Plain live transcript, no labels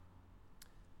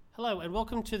Hello and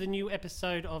welcome to the new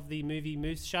episode of the Movie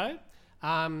Moose Show.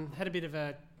 Had a bit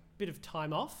of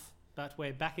time off, but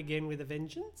we're back again with a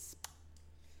vengeance.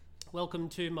 Welcome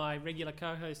to my regular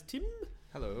co-host Tim.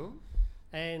 Hello.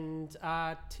 And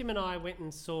Tim and I went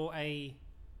and saw a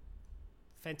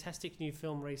fantastic new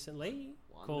film recently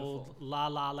called La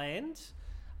La Land.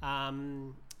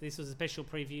 This was a special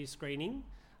preview screening.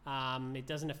 It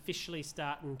doesn't officially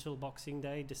start until Boxing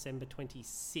Day, December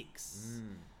 26.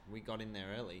 We got in there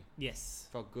early. Yes.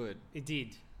 Felt good. It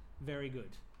did. Very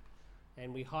good.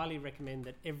 And we highly recommend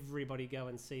that everybody go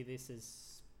and see this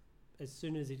as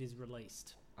soon as it is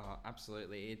released. Oh,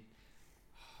 absolutely.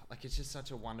 It's just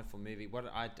such a wonderful movie.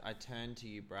 I turned to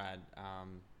you, Brad,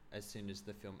 as soon as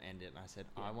the film ended, and I said,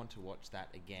 I want to watch that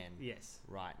again. Yes.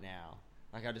 Right now.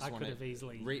 I just I want could have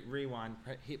easily rewind,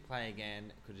 hit play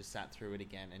again. Could have sat through it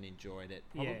again and enjoyed it.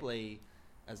 Probably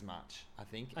as much, I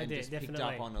think. I did, just definitely.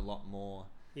 picked up on a lot more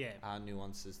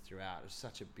nuances throughout. It was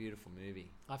such a beautiful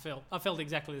movie. I felt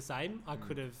exactly the same. I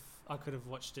could have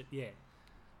watched it,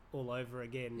 all over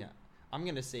again. Yeah. I'm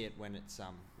going to see it when it's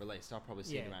released. I'll probably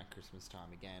see it around Christmas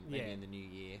time again, maybe in the new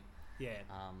year.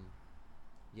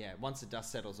 Yeah. Once the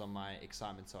dust settles on my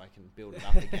excitement, so I can build it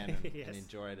up again and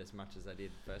enjoy it as much as I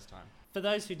did first time. For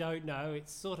those who don't know,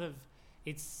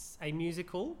 it's a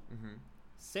musical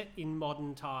set in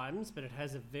modern times, but it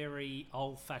has a very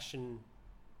old-fashioned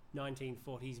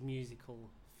 1940s musical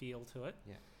feel to it.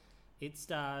 Yeah. It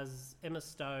stars Emma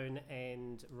Stone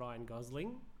and Ryan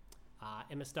Gosling.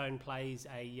 Emma Stone plays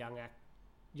a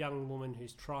young woman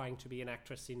who's trying to be an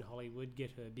actress in Hollywood,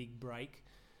 get her big break,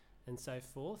 and so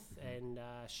forth. And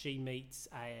she meets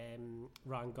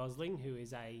Ryan Gosling, who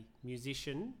is a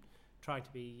musician, trying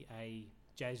to be a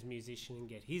jazz musician and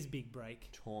get his big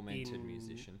break. Tormented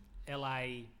musician.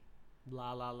 LA,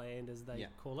 La La Land, as they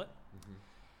call it.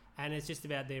 And it's just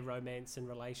about their romance and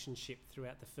relationship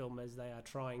throughout the film as they are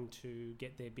trying to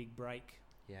get their big break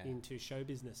into show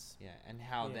business. Yeah, and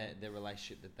how the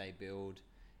relationship that they build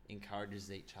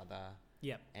encourages each other.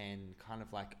 Yep. And kind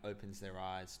of like opens their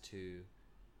eyes to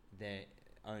their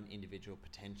own individual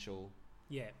potential.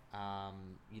 Yeah.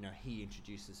 He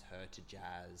introduces her to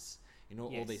jazz.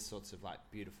 All these sorts of like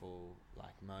beautiful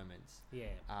like moments. Yeah.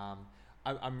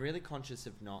 I'm really conscious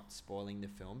of not spoiling the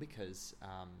film because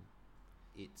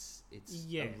it's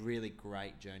a really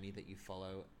great journey that you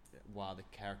follow while the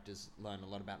characters learn a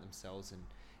lot about themselves and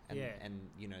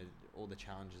all the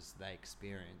challenges they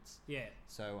experience. Yeah.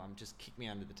 So just kick me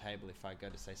under the table if I go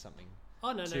to say something.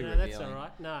 Oh no, revealing. That's all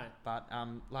right. No. But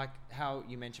like how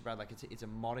you mentioned, Brad, like it's a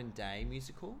modern day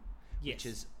musical, which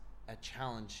is a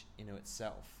challenge in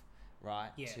itself,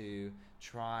 right? Yeah. To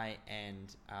try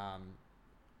and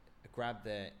grab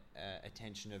the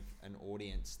attention of an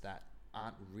audience that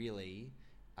aren't really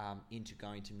into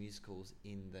going to musicals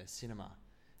in the cinema.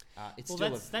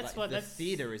 The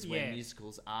theatre is where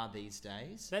musicals are these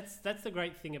days. That's the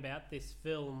great thing about this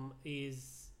film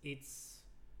is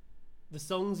the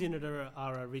songs in it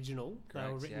are original. Correct,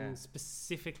 they were written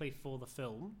specifically for the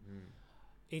film.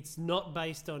 It's not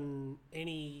based on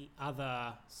any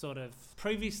other sort of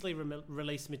previously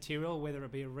released material, whether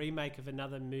it be a remake of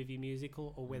another movie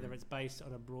musical or whether it's based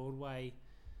on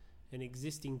an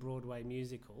existing Broadway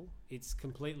musical. It's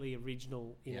completely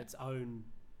original in its own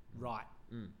right,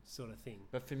 sort of thing.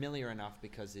 But familiar enough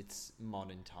because it's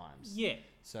modern times. Yeah.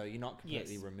 So you're not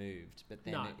completely removed, but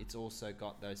then it's also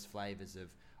got those flavours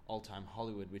of old-time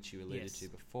Hollywood, which you alluded to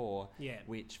before,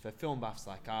 which for film buffs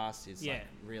like us is like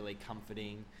really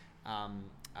comforting.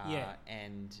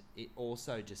 And it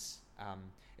also just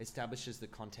establishes the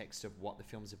context of what the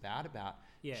film's about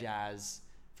jazz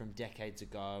from decades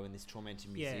ago, and this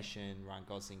tormented musician Ryan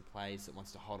Gosling plays that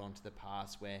wants to hold on to the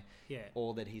past, where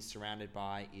all that he's surrounded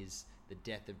by is the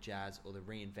death of jazz or the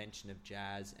reinvention of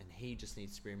jazz, and he just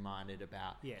needs to be reminded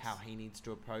about how he needs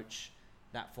to approach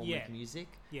that form of music.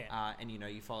 And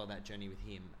you follow that journey with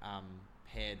him,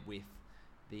 paired with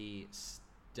the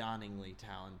stunningly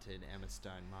talented Emma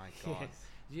Stone. My God,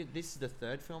 this is the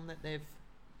third film that they've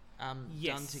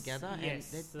done together, and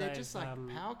they're just like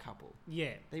power couple.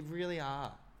 Yeah, they really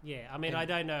are. Yeah, I mean, I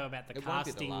don't know about the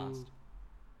casting.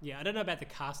 I don't know about the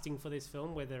casting for this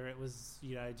film, whether it was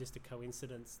just a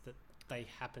coincidence that they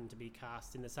happened to be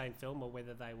cast in the same film, or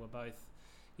whether they were both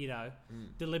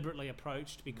deliberately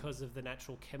approached because of the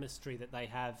natural chemistry that they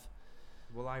have.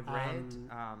 Well, I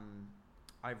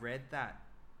read that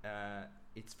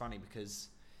it's funny because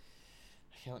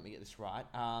let me get this right.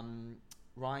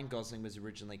 Ryan Gosling was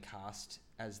originally cast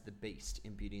as the Beast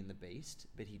in Beauty and the Beast,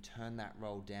 but he turned that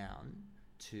role down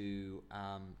to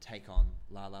take on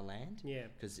La La Land. Yeah,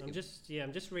 because I'm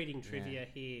just reading trivia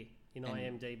here in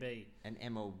IMDb. And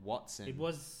Emma Watson. It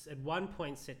was at one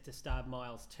point set to star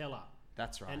Miles Teller.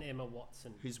 That's right. And Emma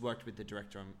Watson. Who's worked with the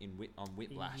director on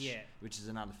Whiplash, which is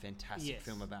another fantastic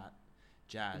film about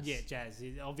jazz. Yeah, jazz.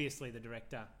 Obviously the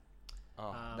director.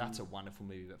 Oh, that's a wonderful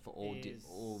movie, but for all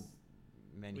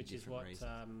many different reasons.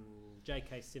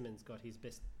 J.K. Simmons got his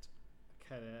best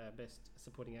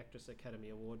supporting actress Academy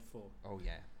Award for. Oh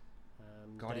yeah,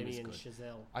 God, Damien he was good.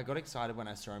 Chazelle. I got excited when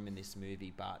I saw him in this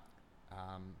movie, but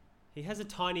he has a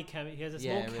tiny cameo. He has a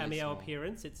small really cameo small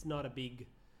appearance. It's not a big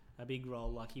role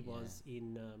like he was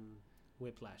in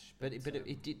Whiplash. But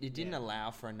it didn't allow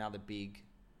for another big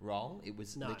role. It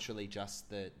was literally just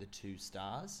the two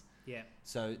stars. Yeah.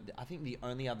 So I think the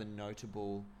only other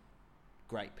notable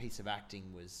great piece of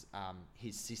acting was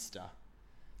his sister.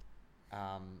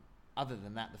 Other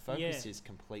than that, the focus is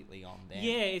completely on them.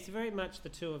 Yeah, it's very much the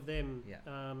two of them.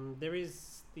 Yeah. There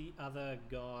is the other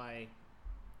guy.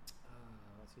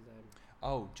 What's his name?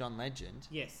 Oh, John Legend.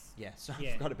 Yes. Yeah, so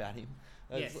I forgot about him.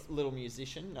 Yes. Little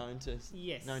musician, known to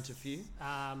few.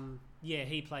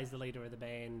 He plays the leader of the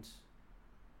band,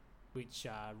 which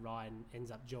Ryan ends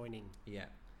up joining. Yeah.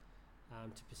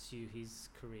 To pursue his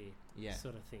career. Yeah.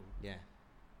 Sort of thing. Yeah.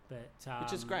 But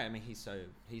which is great. I mean, he's so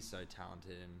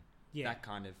talented, and that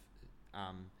kind of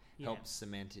helps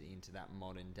cement it into that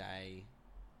modern day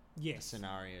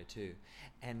scenario too.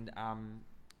 And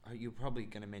you're probably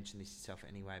going to mention this yourself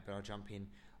anyway, but I'll jump in.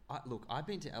 I've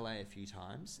been to LA a few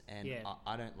times, and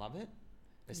I don't love it.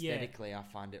 Aesthetically, I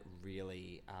find it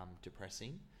really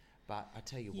depressing. But I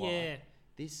tell you what,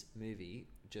 this movie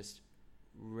just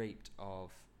reaped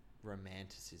of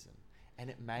romanticism. And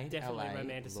it made definitely LA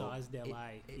romanticized look, LA.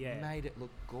 It made it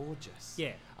look gorgeous.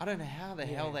 Yeah. I don't know how the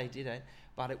hell they did it,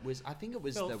 but it was. I think it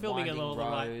was the filming winding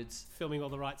roads, filming all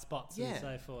the right spots and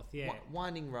so forth. Yeah.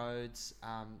 Winding roads,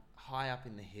 high up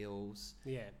in the hills.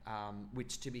 Yeah.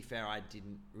 Which, to be fair, I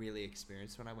didn't really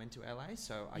experience when I went to LA,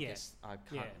 so I guess I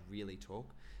can't really talk.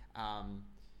 And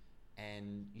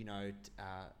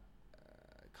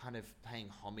kind of paying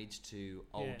homage to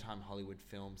old-time Hollywood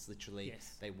films. Literally,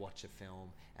 they watch a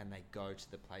film and they go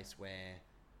to the place where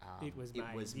it was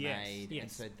made. Yes.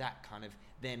 And so that kind of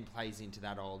then plays into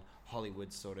that old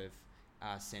Hollywood sort of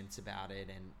sense about it.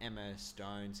 And Emma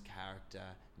Stone's character,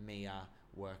 Mia,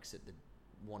 works at the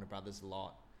Warner Brothers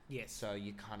lot. Yes. So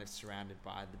you're kind of surrounded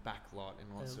by the back lot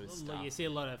and all that sort of stuff. You see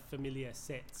a lot of familiar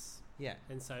sets. Yeah.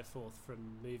 And so forth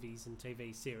from movies and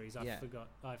TV series. I've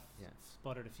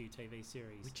spotted a few TV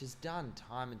series. Which is done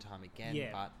time and time again,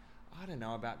 but I don't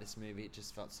know about this movie. It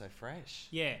just felt so fresh.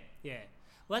 Yeah, yeah.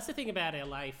 Well, that's the thing about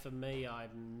LA for me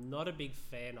I'm not a big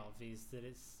fan of, is that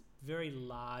it's very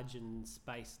large and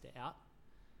spaced out.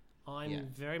 I'm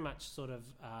very much sort of...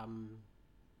 I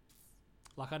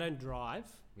don't drive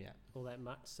all that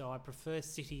much, so I prefer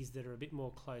cities that are a bit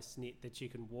more close-knit, that you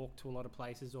can walk to a lot of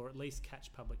places or at least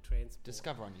catch public transport.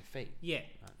 Discover on your feet. Yeah,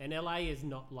 right. And LA is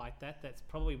not like that. That's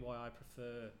probably why I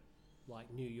prefer,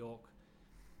 New York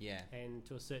and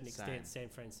to a certain extent San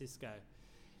Francisco,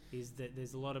 is that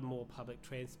there's a lot of more public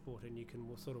transport and you can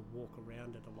sort of walk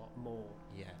around it a lot more.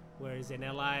 Yeah. Whereas in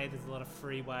LA, there's a lot of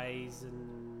freeways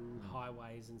and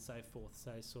highways and so forth,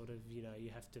 so sort of,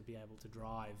 you have to be able to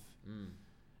drive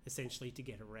essentially to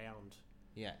get around.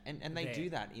 Yeah, and they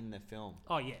do that in the film.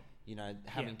 Oh, yeah.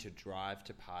 Having to drive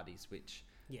to parties, which...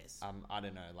 Yes. I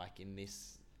don't know, in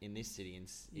this city, in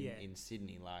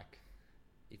Sydney,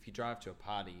 if you drive to a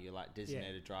party, you're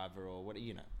designated driver or what,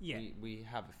 Yeah. We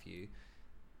have a few.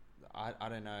 I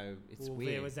don't know, it's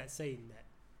weird. There was that scene,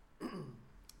 that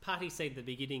party scene at the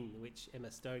beginning, which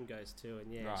Emma Stone goes to,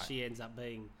 and she ends up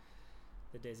being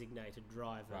the designated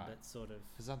driver, but sort of...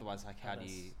 Because otherwise, how do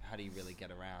you really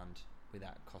get around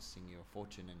without costing you a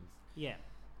fortune and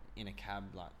in a cab,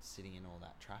 sitting in all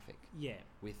that traffic? Yeah.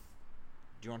 Do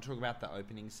you want to talk about the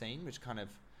opening scene, which kind of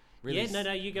really... Yeah,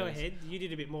 no, you go ahead. You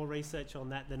did a bit more research on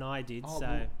that than I did,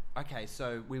 okay,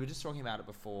 so we were just talking about it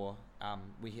before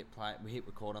we hit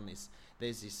record on this.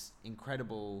 There's this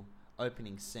incredible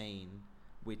opening scene,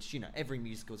 which, every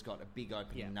musical's got a big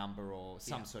opening number or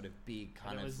some sort of big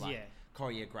kind of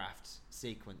choreographed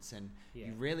sequence, and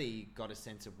you really got a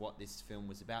sense of what this film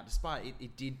was about, despite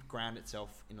it did ground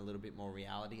itself in a little bit more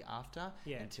reality after,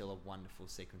 until a wonderful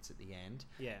sequence at the end.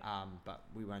 But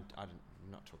we won't... I'm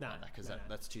not talking about that because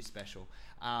that's too special.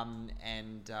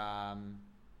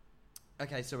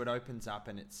 Okay, so it opens up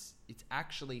and it's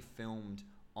actually filmed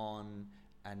on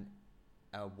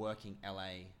a working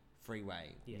LA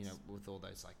freeway, with all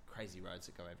those crazy roads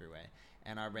that go everywhere.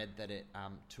 And I read that it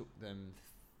took them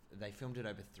they filmed it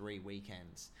over 3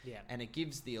 weekends. Yeah. And it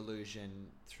gives the illusion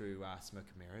through Smoke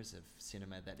and Mirrors of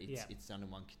cinema that it's done in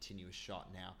one continuous shot.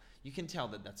 Now, you can tell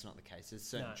that that's not the case. There's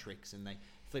certain tricks, and they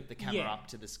flip the camera up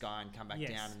to the sky and come back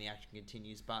down, and the action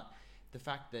continues. But the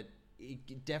fact that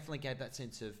it definitely gave that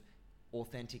sense of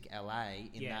authentic LA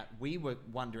in that we were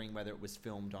wondering whether it was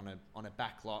filmed on a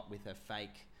back lot with a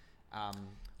fake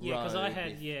because I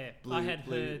had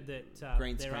heard that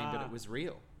green screen, but it was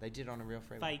real. They did it on a real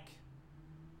freeway. Fake.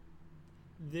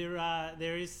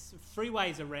 There is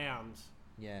freeways around.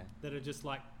 Yeah. That are just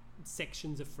like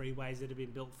sections of freeways that have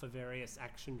been built for various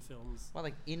action films. Well,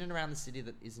 like in and around the city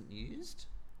that isn't used,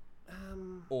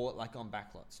 or like on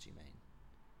backlots. Do you mean?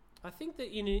 I think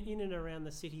that in and around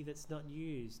the city that's not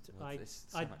used. Well,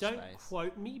 I don't space.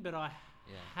 Quote me, but I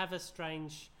have a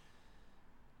strange.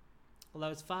 Although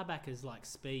as far back as like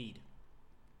Speed.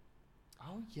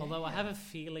 Oh yeah. Although I have a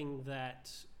feeling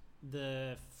that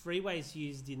the freeways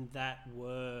used in that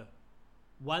were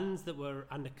ones that were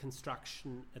under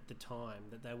construction at the time,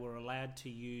 that they were allowed to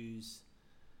use,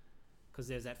 because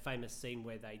there's that famous scene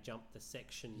where they jumped the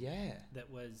section. Yeah. That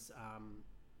was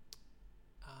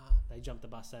they jumped the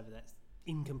bus over that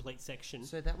incomplete section.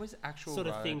 So that was actual sort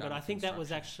of thing, but I think that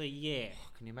was actually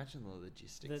can you imagine the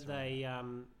logistics?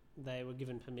 That they were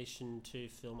given permission to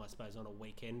film, I suppose, on a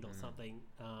weekend or something.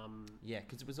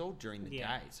 Because it was all during the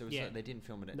day, so it was like they didn't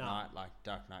film it at night like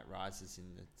Dark Knight Rises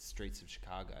in the streets of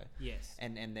Chicago. Yes,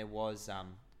 and there was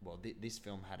this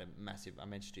film had a massive. I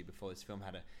mentioned to you before. This film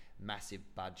had a massive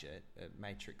budget.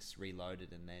 Matrix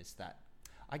Reloaded, and there's that,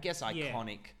 I guess,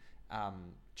 iconic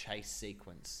chase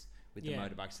sequence with the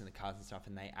motorbikes and the cars and stuff,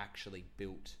 and they actually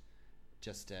built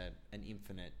just an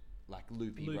infinite like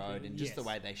loopy road, and just the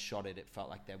way they shot it, it felt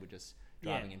like they were just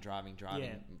driving and driving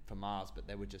for miles, but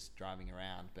they were just driving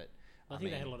around. But I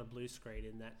think they had a lot of blue screen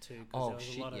in that too. Oh there was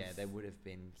shit! A lot of there would have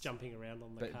been jumping around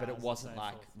on the cars, but it wasn't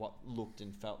like what looked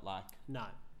and felt like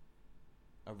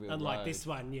a real unlike road. This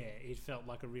one. It felt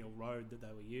like a real road that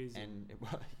they were using, and it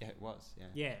was.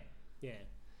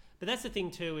 But that's the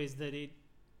thing too, is that it,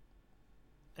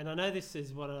 and I know this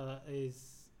is what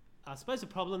is. I suppose a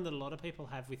problem that a lot of people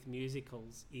have with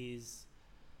musicals is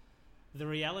the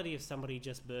reality of somebody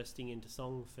just bursting into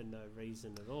song for no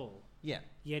reason at all. Yeah.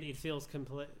 Yet it feels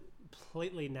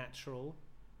completely natural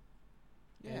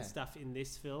and stuff in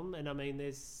this film. And I mean,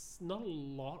 there's not a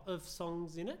lot of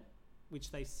songs in it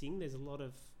which they sing. There's a lot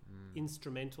of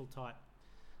instrumental type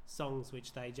songs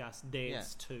which they just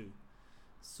dance to,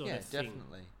 sort of thing. Yeah,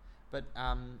 definitely. But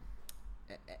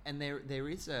and there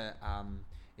is a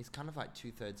it's kind of like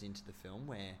 2/3 into the film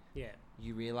where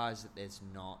you realise that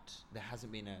there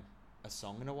hasn't been a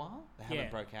song in a while. They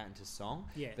haven't broke out into song.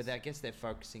 Yes. But I guess they're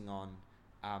focusing on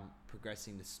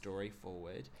progressing the story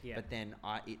forward. Yeah. But then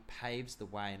it paves the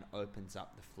way and opens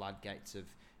up the floodgates of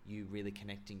you really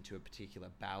connecting to a particular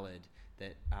ballad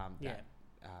that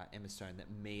Emma Stone,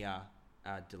 that Mia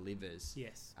delivers.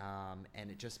 Yes. And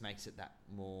it just makes it that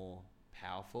more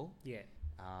powerful. Yeah.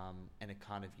 And it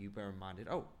kind of, you were reminded,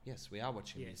 oh yes, we are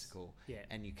watching a musical,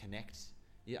 and you connect.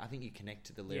 I think you connect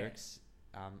to the lyrics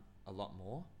a lot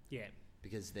more. Yeah,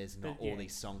 because there's not all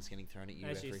these songs getting thrown at you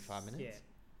every 5 minutes.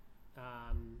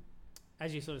 Yeah.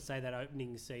 As you sort of say, that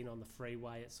opening scene on the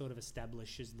freeway, it sort of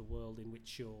establishes the world in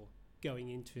which you're going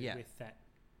into with that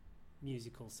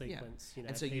musical sequence.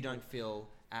 And so you don't feel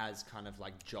as kind of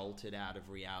like jolted out of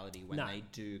reality when they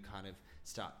do kind of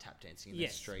start tap dancing in the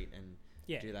street and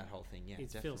do that whole thing. Yeah,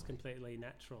 it feels completely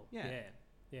natural. Yeah.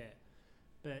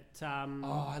 But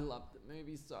I love the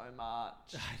movie so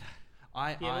much.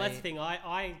 Well, that's the thing.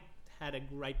 I had a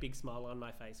great big smile on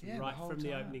my face right from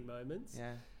the opening moments.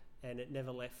 Yeah, and it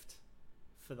never left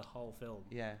for the whole film.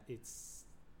 Yeah, it's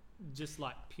just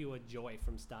like pure joy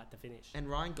from start to finish. And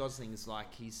Ryan Gosling is like,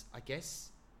 I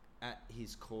guess at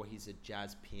his core, he's a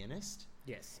jazz pianist.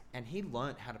 Yes. And he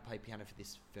learnt how to play piano for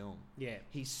this film. Yeah.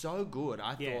 He's so good.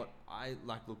 I thought, I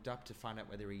looked up to find out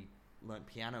whether he learnt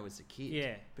piano as a kid.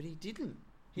 Yeah. But he didn't.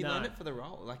 He learned it for the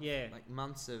role. Like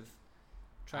months of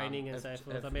training and so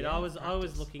forth. I mean, I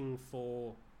was looking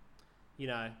for,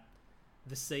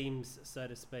 the seams, so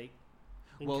to speak.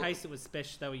 In case it was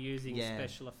special, they were using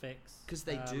special effects. Because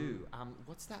they do.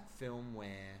 What's that film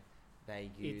where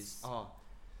they use...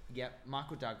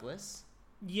 Michael Douglas...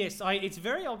 Yes, it's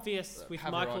very obvious with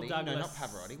Pavarotti. Michael Douglas. No, not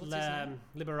Pavarotti. What's his name?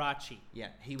 Liberace. Yeah,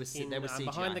 he was. They were CGI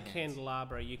behind the hands.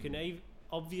 candelabra. You can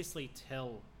obviously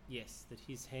tell, that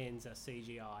his hands are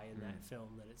CGI in that film.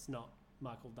 That it's not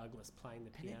Michael Douglas playing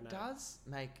the piano. And it does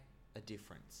make a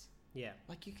difference. Yeah,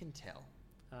 like you can tell.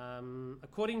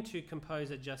 According to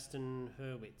composer Justin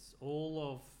Hurwitz, all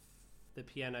of the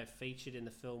piano featured in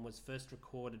the film was first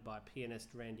recorded by pianist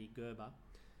Randy Gerber.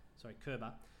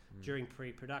 Kerber. During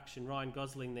pre-production, Ryan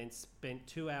Gosling then spent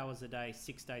 2 hours a day,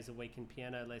 6 days a week in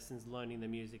piano lessons, learning the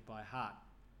music by heart.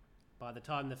 By the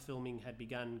time the filming had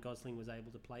begun, Gosling was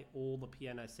able to play all the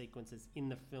piano sequences in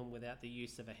the film without the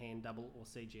use of a hand double or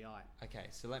CGI. Okay,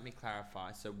 so let me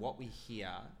clarify. So what we hear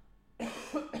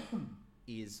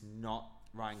is not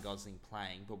Ryan Gosling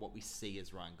playing, but what we see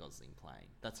is Ryan Gosling playing.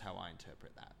 That's how I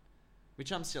interpret that,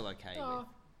 which I'm still okay with.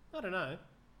 I don't know.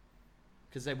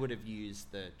 Because they would have used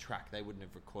the track. They wouldn't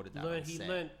have recorded that on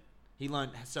set. He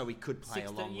learned so he could play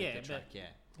along with the track,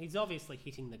 He's obviously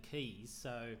hitting the keys,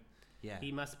 so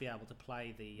he must be able to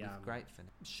play the... great for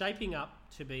shaping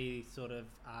up to be sort of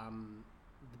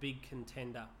the big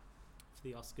contender for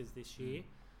the Oscars this year.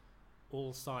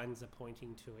 All signs are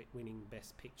pointing to it winning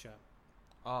Best Picture.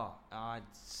 Oh, I'd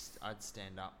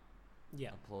stand up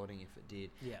applauding if it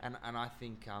did. Yeah. And I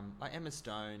think like Emma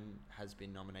Stone has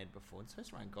been nominated before, and so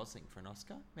has Ryan Gosling for an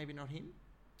Oscar. Maybe not him.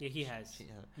 Yeah, he has.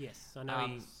 Yes, I know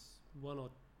he's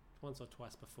once or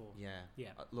twice before. Yeah.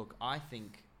 Yeah. Look, I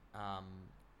think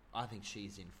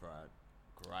she's in for a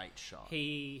great shot.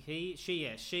 She.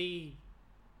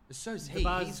 So's he.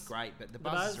 He's great, but the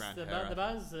buzz around her. The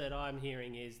buzz that I'm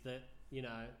hearing is that,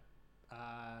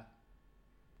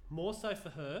 more so for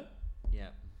her. Yeah.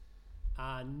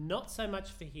 Not so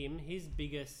much for him. His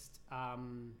biggest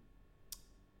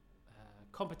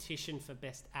competition for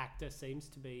Best Actor seems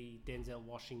to be Denzel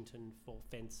Washington for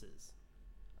Fences.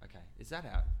 Okay. Is that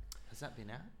out? Has that been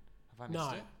out? Have I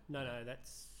missed it? No.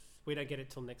 We don't get it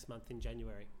till next month in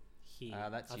January. Here.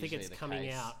 I think it's coming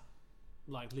out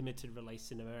like limited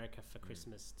release in America for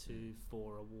Christmas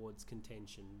for awards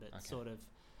contention. But sort of,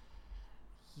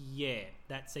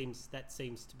 that seems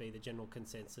to be the general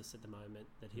consensus at the moment,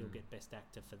 that he'll get Best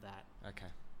Actor for that.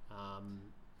 Okay.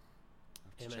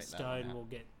 Emma Stone will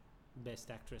get Best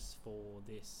Actress for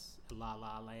this La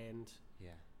La Land.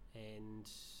 Yeah. And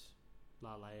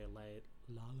La La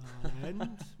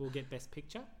Land will get Best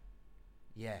Picture.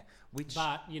 Yeah.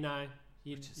 But you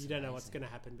don't know what's going to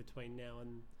happen between now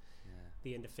and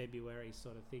the end of February,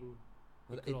 sort of thing.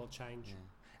 It could all change. Yeah.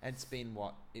 And it's been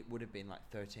it would have been like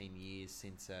 13 years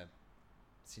since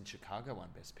Chicago won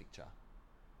Best Picture.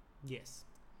 Yes.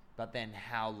 But then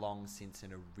how long since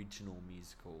an original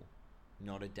musical,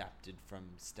 not adapted from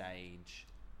stage,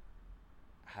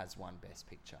 has won Best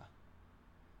Picture?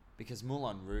 Because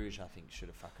Moulin Rouge, I think, should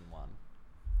have fucking won.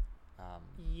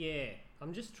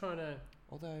 I'm just trying to...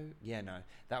 Although,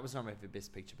 that was nominated for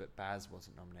Best Picture, but Baz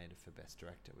wasn't nominated for Best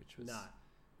Director, which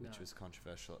was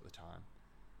controversial at the time.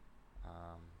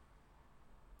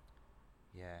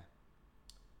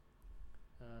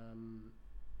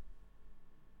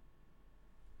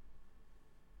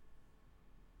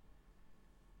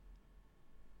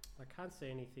 I can't see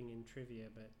anything in trivia,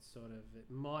 but sort of it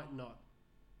might not.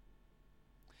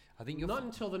 I think not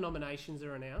until the nominations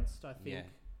are announced. I think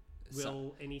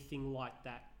will anything like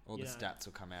that. All the stats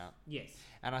will come out. Yes.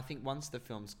 And I think once the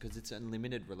film's, because it's a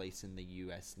limited release in the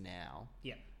US now.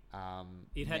 Yeah.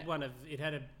 It had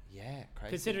crazy.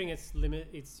 Considering it's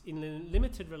in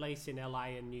limited release in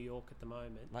LA and New York at the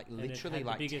moment. Like literally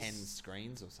like 10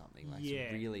 screens or something. Like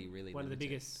really, really one limited. of the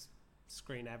biggest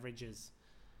screen averages.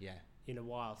 Yeah. In a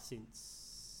while,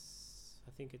 since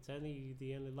I think it's only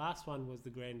the last one was the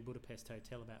Grand Budapest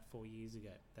Hotel about 4 years ago.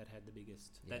 That had the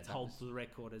biggest. That holds the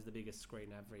record as the biggest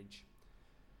screen average.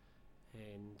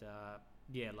 And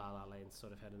La La Land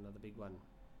sort of had another big one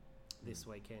this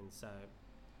weekend. So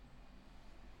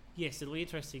yes, it'll be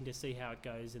interesting to see how it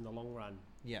goes in the long run.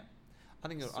 Yeah, I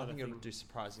think it'll do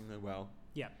surprisingly well.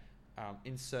 Yeah,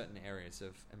 in certain areas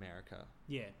of America.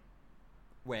 Yeah,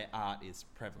 where art is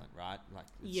prevalent, right? Like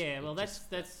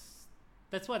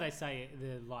that's why they say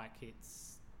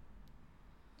it's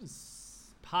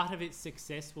part of its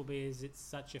success will be as it's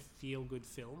such a feel-good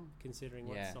film, considering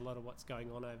a lot of what's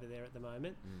going on over there at the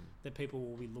moment, that people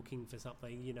will be looking for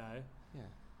something,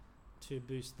 to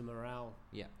boost the morale.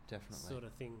 Yeah, definitely. Sort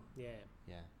of thing. Yeah.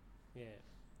 Yeah.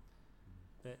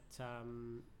 But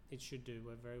it should do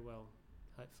very well,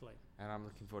 hopefully. And I'm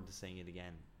looking forward to seeing it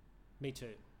again. Me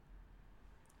too.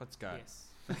 Let's go. Yes.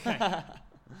 Okay.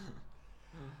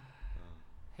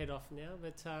 Head off now,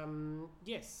 but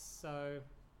yes. So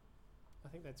I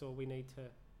think that's all we need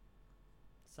to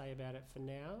say about it for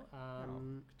now.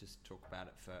 Just talk about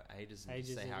it for ages and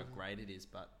say how great it is.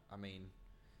 But I mean,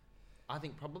 I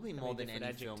think probably more than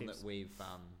any film that we've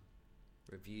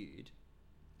reviewed.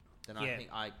 Then I think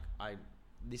I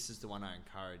this is the one I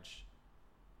encourage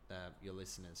your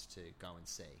listeners to go and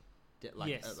see.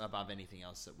 Above anything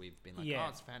else that we've been like,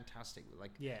 it's fantastic.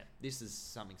 Like, this is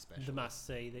something special. The must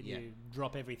see that you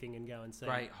drop everything and go and see.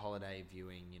 Great holiday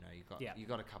viewing. You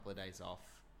got a couple of days off.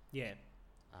 Yeah.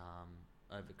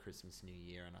 Over Christmas, New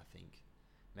Year, and I think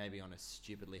maybe on a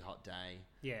stupidly hot day.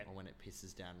 Yeah. Or when it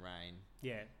pisses down rain.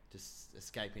 Yeah. Just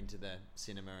escape into the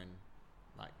cinema and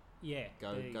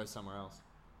go somewhere else.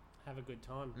 Have a good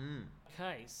time. Mm.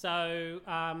 Okay, so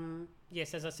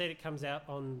yes, as I said, it comes out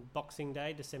on Boxing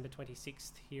Day, December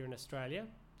 26th here in Australia.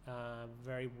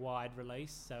 Very wide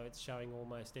release, so it's showing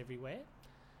almost everywhere.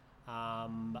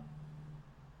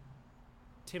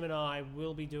 Tim and I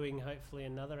will be doing hopefully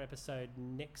another episode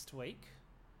next week.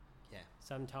 Yeah.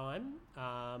 Sometime.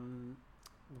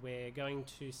 We're going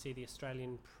to see the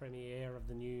Australian premiere of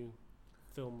the new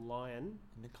film Lion.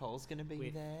 Nicole's going to be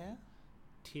there.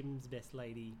 Tim's best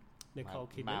lady, Nicole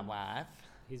Kidman. My wife.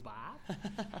 His wife.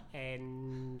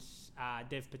 And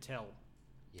Dev Patel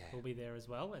will be there as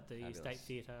well at the Fabulous. State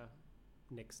Theatre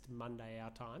next Monday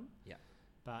our time. Yeah.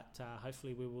 But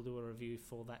hopefully we will do a review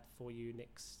for that for you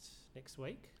next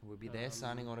week. We'll be there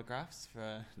signing autographs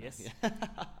for... Yes.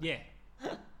 Yeah.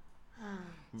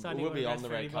 We'll be on the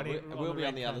red carpet. We'll be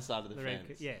on the other side of the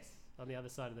fence. Yes, on the other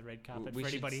side of the red carpet for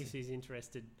anybody who's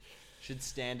interested. Should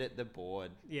stand at the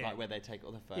board, like where they take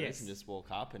all the photos and just walk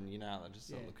up and, they'll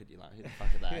just look at you like, who the fuck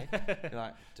are they? You're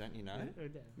like, don't you know?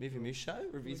 Movie Moose Show,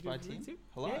 reviews by Tim.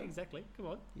 Hello? Yeah, exactly. Come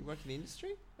on. You work in the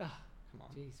industry? Come on.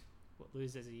 Jeez, what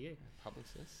losers are you?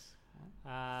 Publicists.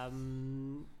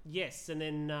 Yes, and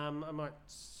then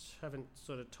haven't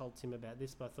sort of told Tim about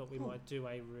this, but I thought we might do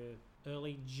a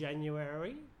early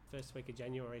January, first week of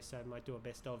January, so I might do a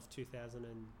best of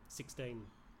 2016.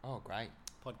 Oh, great.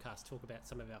 Podcast, talk about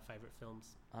some of our favourite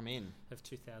films. I'm in. Of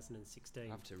 2016. I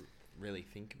have to really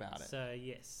think about it. So,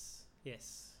 yes.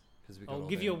 I'll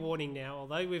give you a warning now,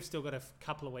 although we've still got a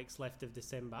couple of weeks left of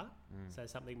December, so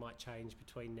something might change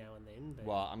between now and then. But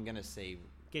well, I'm going to see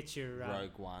get your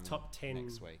Rogue One top 10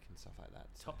 next week and stuff like that.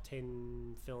 So. Top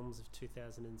 10 films of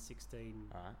 2016.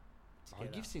 All right. Oh,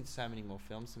 you've seen so many more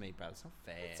films than me, Brad. It's not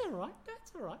fair. That's all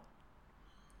right.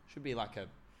 Should be like a...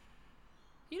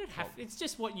 You don't have... It's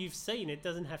just what you've seen. It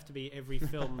doesn't have to be every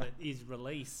film that is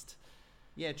released.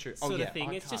 Yeah, true. Sort of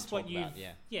thing. It's just what you've...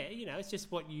 Yeah, it's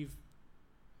just what you've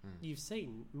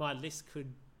seen. My list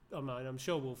could... I'm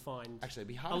sure we'll find actually, it'd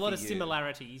be hard a lot of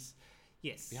similarities.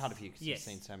 Yes. It'd be harder for you because you've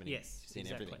seen so many. Yes, you've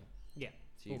seen everything. Yeah,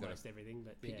 so you almost everything.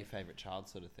 But pick your favourite child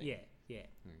sort of thing. Yeah.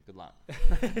 Good luck.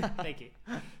 Thank you.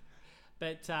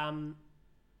 But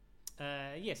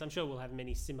yes, I'm sure we'll have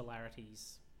many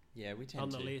similarities. Yeah, we tend on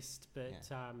to. the list, but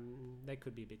they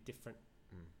could be a bit different,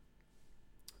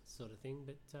 sort of thing.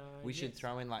 But we should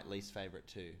throw in like least favourite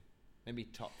too, maybe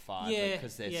top 5.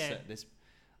 Because there's this.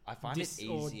 I find it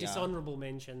easier. Or dishonourable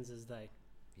mentions, as they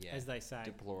say.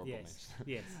 Deplorable mentions.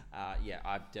 Yes.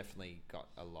 I've definitely got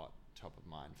a lot top of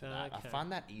mind for that. I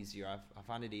find that easier. I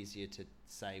find it easier to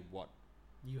say what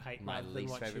you hate my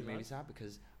least favourite movies are,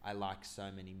 because I like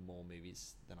so many more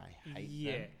movies than I hate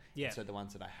them. Yeah. And so the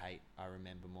ones that I hate, I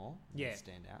remember more. And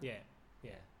stand out. Yeah.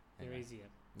 Anyway. They're easier.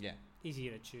 Yeah.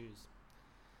 Easier to choose.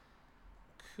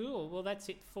 Cool. Well, that's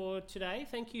it for today.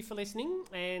 Thank you for listening.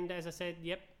 And as I said,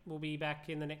 we'll be back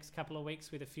in the next couple of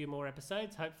weeks with a few more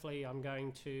episodes. Hopefully, I'm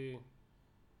going to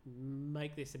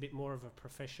make this a bit more of a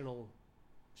professional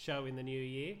show in the new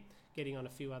year, getting on a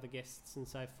few other guests and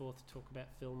so forth to talk about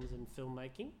films and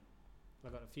filmmaking.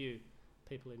 I've got a few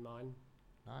people in mind.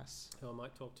 Nice. Who I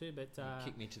might talk to, but...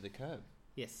 kick me to the curb.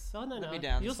 Yes. Oh, no. Let me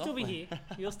down You'll still be here.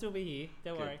 You'll still be here.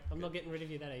 Don't worry. I'm not getting rid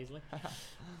of you that easily.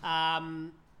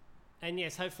 And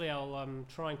yes, hopefully I'm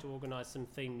trying to organise some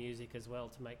theme music as well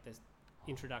to make this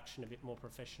introduction a bit more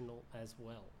professional as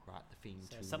well. Right, the theme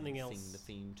tune. Something else. Sing the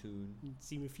theme tune.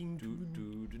 Sing the theme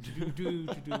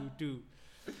tune. Do.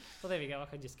 Well, there we go. I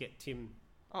can just get Tim...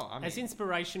 as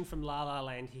inspiration from La La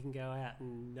Land, he can go out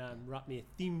and write me a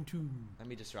theme tune. Let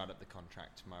me just write up the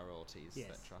contract, my royalties,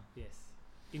 etc. Yes.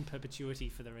 In perpetuity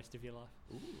for the rest of your life.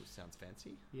 Ooh, sounds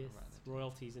fancy. Yes,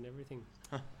 royalties and everything.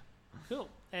 Cool.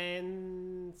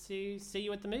 And see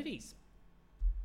you at the movies.